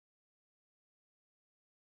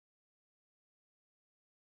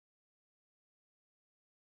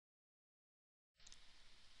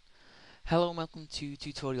Hello and welcome to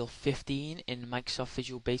tutorial 15 in Microsoft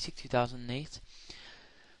Visual Basic 2008.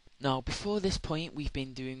 Now before this point we've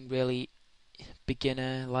been doing really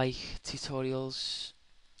beginner like tutorials,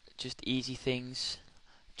 just easy things,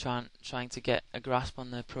 trying to get a grasp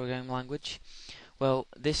on the programming language. Well,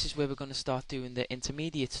 this is where we're going to start doing the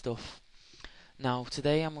intermediate stuff. Now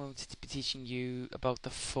today I'm going to be teaching you about the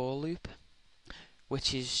for loop,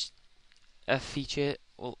 which is a feature,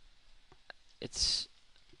 well it's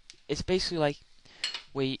basically like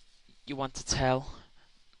where you want to tell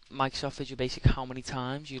Microsoft Visual Basic how many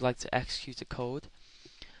times you'd like to execute a code,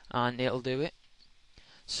 and it'll do it.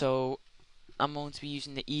 So I'm going to be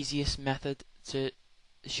using the easiest method to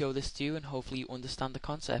show this to you, and hopefully you understand the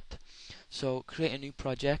concept. So create a new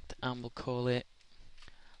project and we'll call it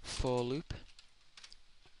for loop,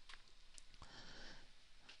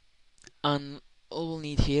 and all we'll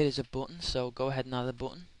need here is a button, so go ahead and add a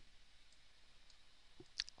button,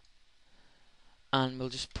 and we'll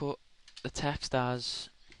just put the text as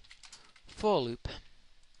for loop.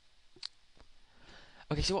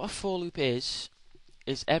 Okay, so what a for loop is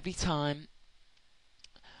every time.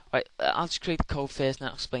 Right, I'll just create the code first and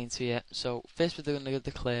I'll explain to you. So first we're going to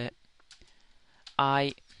declare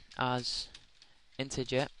I as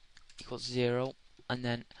integer equals 0, and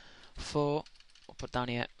then for, I'll put down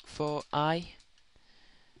here, for I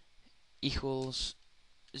equals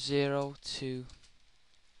 0 to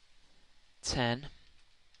 10,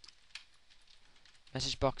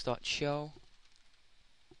 message box dot show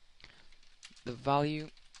the value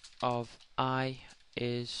of I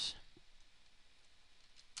is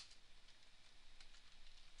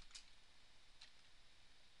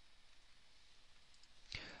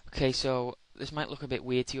okay. So this might look a bit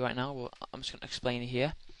weird to you right now, but I'm just going to explain it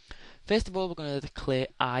here. First of all, we're going to declare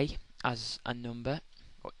I as a number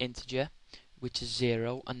or integer, which is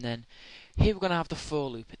 0, and then here we're going to have the for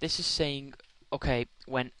loop. This is saying, okay,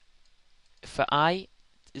 when for I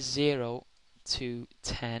 0 to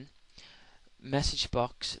 10, message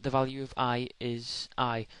box, the value of I is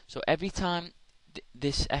I. So every time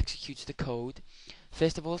this executes the code,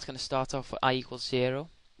 first of all it's going to start off with I equals 0,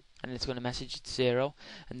 and it's going to message it 0,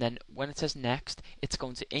 and then when it says next, it's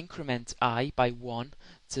going to increment I by 1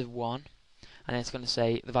 to 1, and then it's going to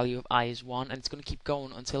say the value of I is 1, and it's going to keep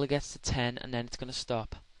going until it gets to 10, and then it's going to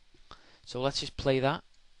stop. So let's just play that.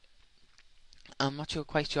 I'm not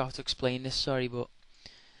quite sure how to explain this, sorry, but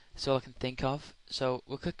that's all I can think of. So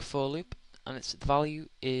we'll click for loop, and it's the value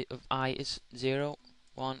of I is 0,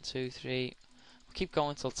 1, 2, 3. We'll keep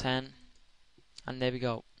going until 10, and there we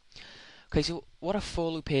go. Okay, so what a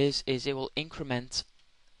for loop is it will increment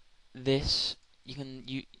this. You can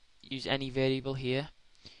use any variable here.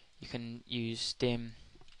 You can use dim.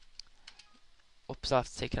 Oops, I have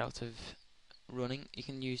to take it out of running. You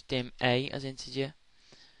can use dim a as integer,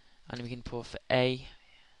 and we can put for a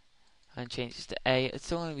and change this to a. It's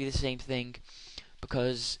still going to be the same thing,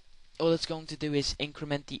 because all it's going to do is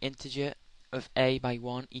increment the integer of a by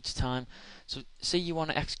 1 each time. So say you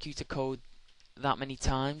want to execute a code that many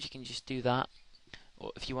times, you can just do that.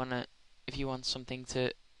 Or if you want something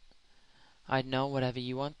to, I don't know, whatever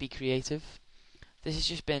you want, be creative. This has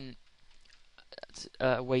just been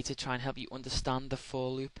a way to try and help you understand the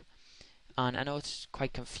for loop, and I know it's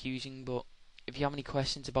quite confusing, but if you have any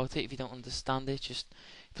questions about it, if you don't understand it, just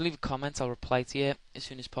if you leave a comment, I'll reply to you as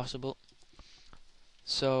soon as possible.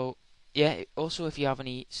 So yeah, also if you have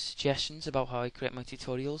any suggestions about how I create my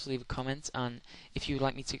tutorials, leave a comment, and if you would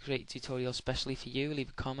like me to create a tutorial especially for you,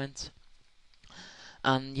 leave a comment.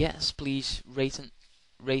 And yes, please rate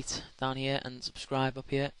down here and subscribe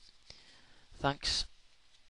up here. Thanks.